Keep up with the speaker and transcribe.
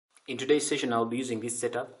In today's session, I'll be using this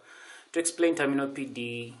setup to explain terminal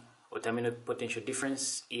PD or terminal potential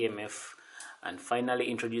difference, e.m.f, and finally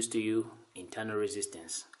introduce to you internal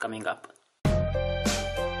resistance coming up.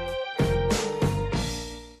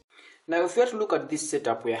 Now, if we have to look at this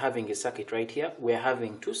setup, we are having a circuit right here. We are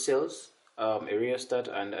having two cells, a rheostat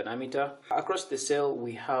and an ammeter. Across the cell,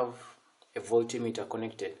 we have a voltmeter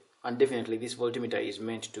connected, and definitely this voltmeter is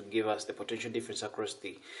meant to give us the potential difference across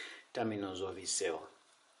the terminals of this cell.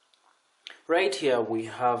 Right here we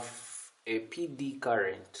have a PD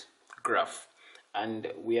current graph,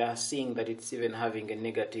 and we are seeing that it's even having a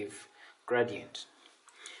negative gradient.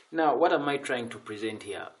 Now, what am I trying to present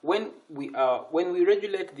here? When we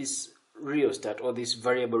regulate this rheostat or this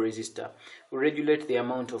variable resistor, we regulate the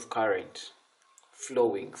amount of current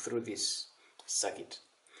flowing through this circuit.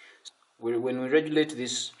 When we regulate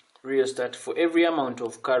this rheostat, for every amount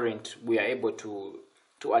of current we are able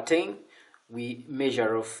to attain, we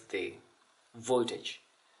measure off the voltage.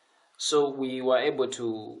 So we were able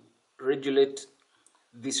to regulate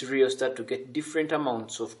this rheostat to get different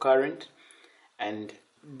amounts of current and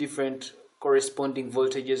different corresponding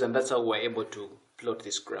voltages, and that's how we're able to plot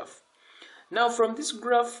this graph. Now, from this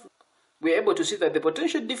graph, we're able to see that the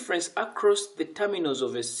potential difference across the terminals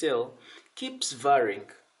of a cell keeps varying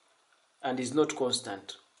and is not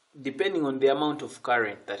constant, depending on the amount of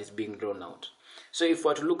current that is being drawn out. So if we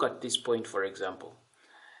were to look at this point, for example,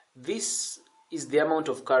 this is the amount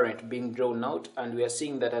of current being drawn out, and we are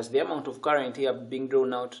seeing that as the amount of current here being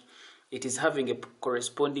drawn out, it is having a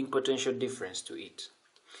corresponding potential difference to it.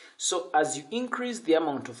 So as you increase the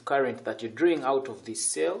amount of current that you're drawing out of this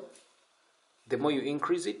cell, the more you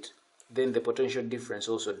increase it, then the potential difference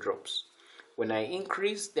also drops. When I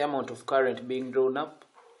increase the amount of current being drawn up,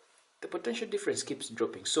 the potential difference keeps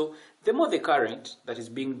dropping. So the more the current that is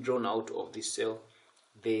being drawn out of this cell,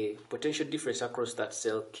 the potential difference across that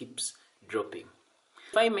cell keeps dropping.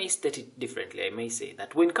 If I may state it differently, I may say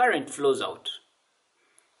that when current flows out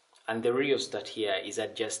and the rheostat here is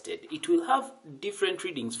adjusted, it will have different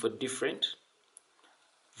readings for different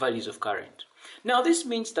values of current. Now, this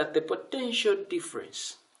means that the potential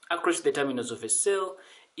difference across the terminals of a cell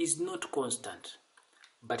is not constant,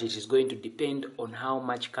 but it is going to depend on how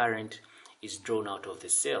much current is drawn out of the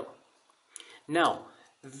cell. Now,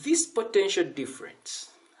 this potential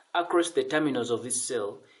difference across the terminals of this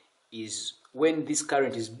cell is when this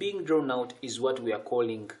current is being drawn out is what we are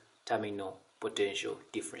calling terminal potential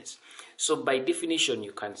difference. So by definition,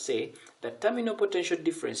 you can say that terminal potential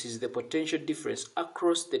difference is the potential difference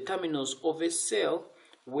across the terminals of a cell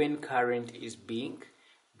when current is being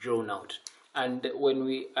drawn out. And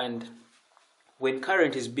when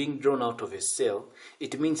current is being drawn out of a cell,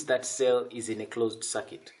 it means that cell is in a closed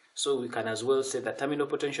circuit. So we can as well say that terminal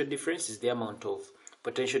potential difference is the amount of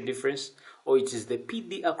potential difference, or it is the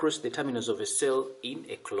PD across the terminals of a cell in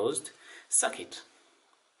a closed circuit.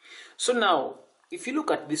 So now, if you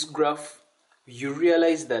look at this graph, you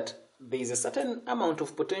realize that there is a certain amount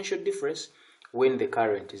of potential difference when the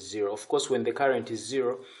current is zero. Of course, when the current is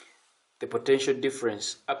zero, the potential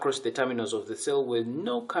difference across the terminals of the cell when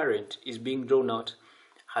no current is being drawn out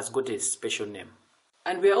has got a special name.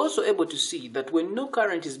 And we are also able to see that when no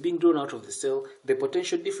current is being drawn out of the cell, the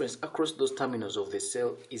potential difference across those terminals of the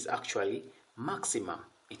cell is actually maximum.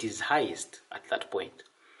 It is highest at that point.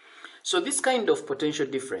 So this kind of potential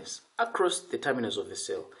difference across the terminals of the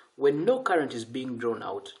cell when no current is being drawn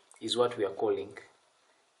out is what we are calling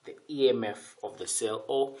the e.m.f of the cell,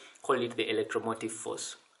 or call it the electromotive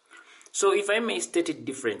force. So if I may state it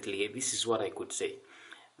differently, this is what I could say,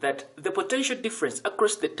 that the potential difference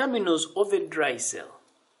across the terminals of a dry cell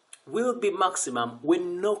will be maximum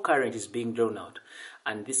when no current is being drawn out.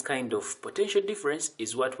 And this kind of potential difference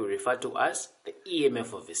is what we refer to as the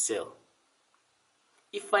e.m.f of a cell.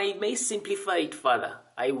 If I may simplify it further,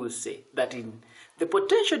 I will say that in the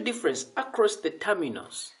potential difference across the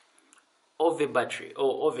terminals of a battery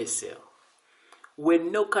or of a cell,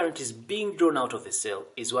 when no current is being drawn out of the cell,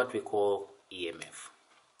 is what we call e.m.f.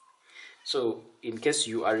 So, in case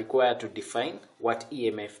you are required to define what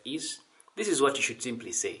e.m.f is, this is what you should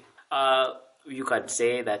simply say. You can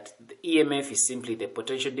say that the e.m.f is simply the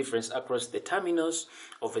potential difference across the terminals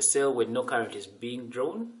of a cell when no current is being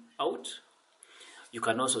drawn out. You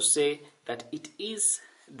can also say that it is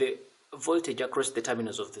the voltage across the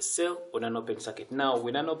terminals of the cell on an open circuit. Now,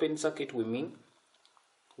 with an open circuit, we mean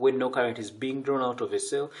when no current is being drawn out of a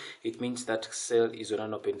cell, it means that cell is on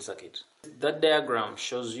an open circuit. That diagram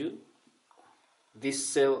shows you this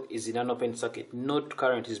cell is in an open circuit, no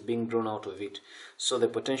current is being drawn out of it. So the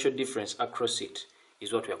potential difference across it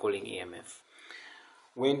is what we are calling e.m.f.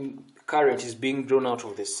 When current is being drawn out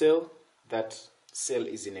of the cell, that cell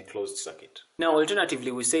is in a closed circuit. Now,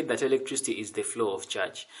 alternatively, we said that electricity is the flow of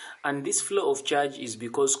charge, and this flow of charge is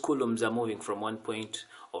because coulombs are moving from one point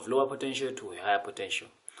of lower potential to a higher potential.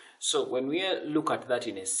 So when we look at that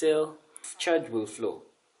in a cell, charge will flow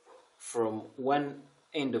from one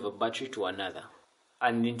end of a battery to another,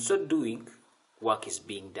 and in so doing, work is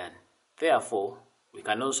being done. Therefore, we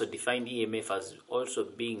can also define EMF as also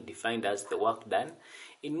being defined as the work done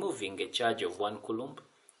in moving a charge of 1 coulomb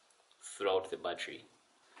throughout the battery.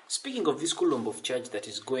 Speaking of this coulomb of charge that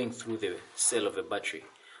is going through the cell of a battery,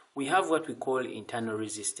 we have what we call internal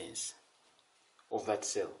resistance of that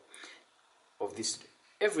cell.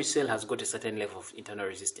 Every cell has got a certain level of internal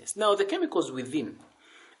resistance. Now, the chemicals within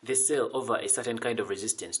the cell offer a certain kind of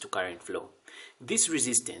resistance to current flow. This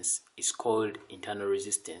resistance is called internal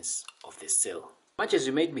resistance of the cell. Much as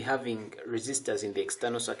you might be having resistors in the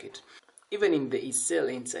external circuit, even in the cell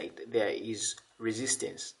inside there is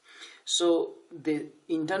resistance. So the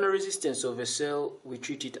internal resistance of a cell, we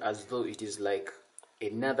treat it as though it is like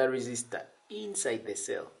another resistor inside the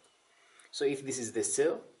cell. So if this is the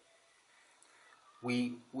cell,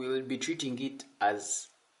 we will be treating it as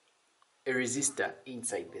a resistor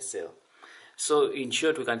inside the cell. So in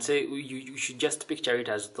short, we can say you should just picture it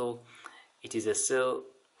as though it is a cell.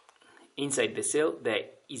 Inside the cell there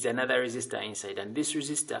is another resistor inside, and this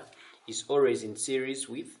resistor is always in series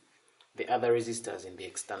with the other resistors in the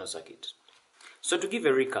external circuit. So to give a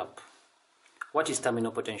recap, what is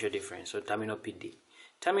terminal potential difference, or terminal PD?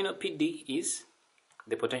 Terminal PD is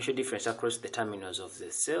the potential difference across the terminals of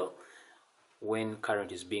the cell when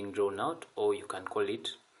current is being drawn out, or you can call it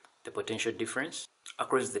the potential difference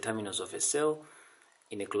across the terminals of a cell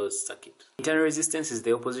in a closed circuit. Internal resistance is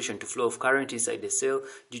the opposition to flow of current inside the cell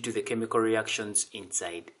due to the chemical reactions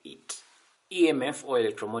inside it. EMF, or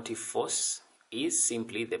electromotive force, is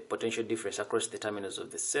simply the potential difference across the terminals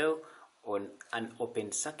of the cell on an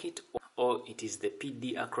open circuit, or it is the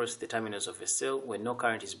PD across the terminals of a cell when no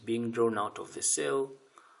current is being drawn out of the cell.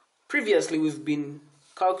 Previously, we've been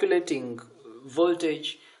calculating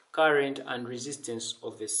voltage, current, and resistance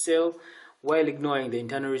of the cell while ignoring the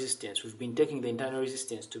internal resistance. We've been taking the internal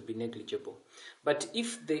resistance to be negligible. But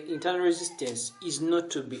if the internal resistance is not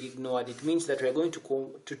to be ignored, it means that we are going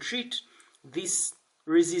to treat this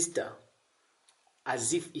resistor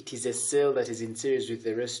as if it is a cell that is in series with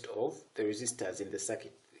the rest of the resistors in the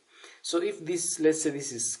circuit. So if this, let's say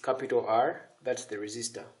this is capital R, that's the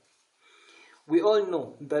resistor. We all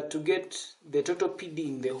know that to get the total PD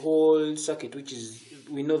in the whole circuit, which is,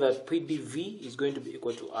 we know that PdV is going to be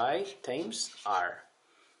equal to I times R.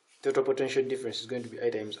 Total potential difference is going to be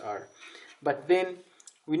I times R. But then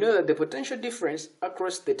we know that the potential difference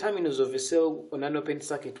across the terminals of a cell on an open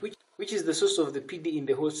circuit, which is the source of the PD in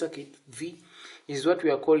the whole circuit, V, is what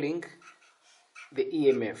we are calling the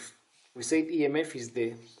EMF. We said EMF is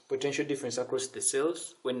the potential difference across the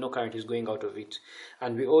cells when no current is going out of it.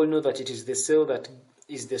 And we all know that it is the cell that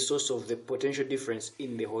is the source of the potential difference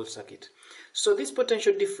in the whole circuit. So this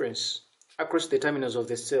potential difference across the terminals of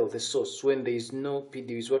the cell, the source, when there is no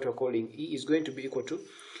PD, is what we're calling E, is going to be equal to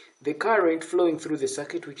the current flowing through the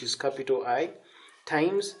circuit, which is capital I,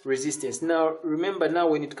 times resistance. Now, remember now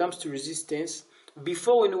when it comes to resistance,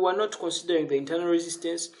 before when we were not considering the internal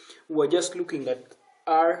resistance, we were just looking at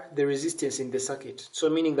R, the resistance in the circuit. So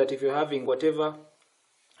meaning that if you're having whatever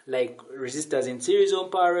like resistors in series or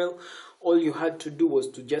parallel, all you had to do was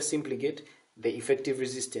to just simply get the effective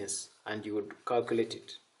resistance and you would calculate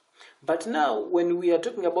it. But now when we are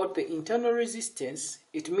talking about the internal resistance,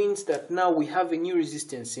 it means that now we have a new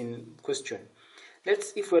resistance in question.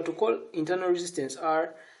 If we were to call internal resistance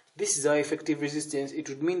R, this is our effective resistance. It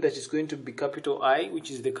would mean that it's going to be capital I, which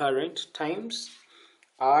is the current, times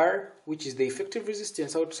R, which is the effective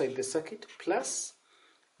resistance outside the circuit, plus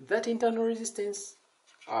that internal resistance,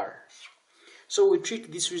 R. So we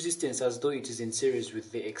treat this resistance as though it is in series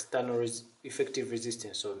with the external effective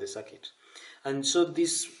resistance of the circuit. And so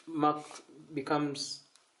this becomes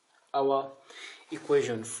our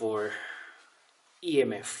equation for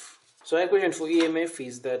EMF. So our equation for EMF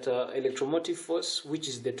is that electromotive force, which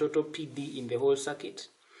is the total PD in the whole circuit,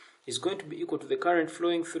 is going to be equal to the current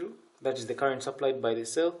flowing through, that is the current supplied by the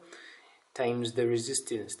cell, times the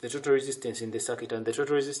resistance, the total resistance in the circuit. And the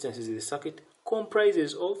total resistance in the circuit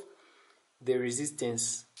comprises of the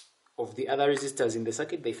resistance of the other resistors in the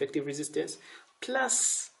circuit, the effective resistance,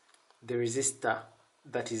 plus the resistor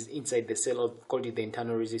that is inside the cell, or called it the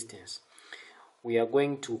internal resistance. We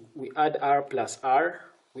add R plus R.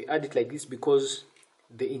 We add it like this because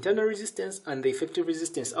the internal resistance and the effective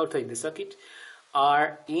resistance outside the circuit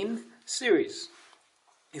are in series.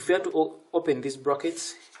 If we have to open these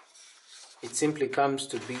brackets, it simply comes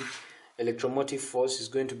to be electromotive force is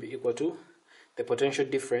going to be equal to the potential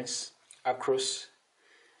difference across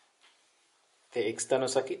the external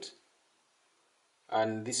circuit,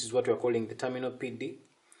 and this is what we are calling the terminal PD,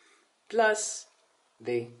 plus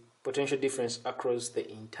the potential difference across the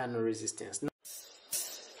internal resistance.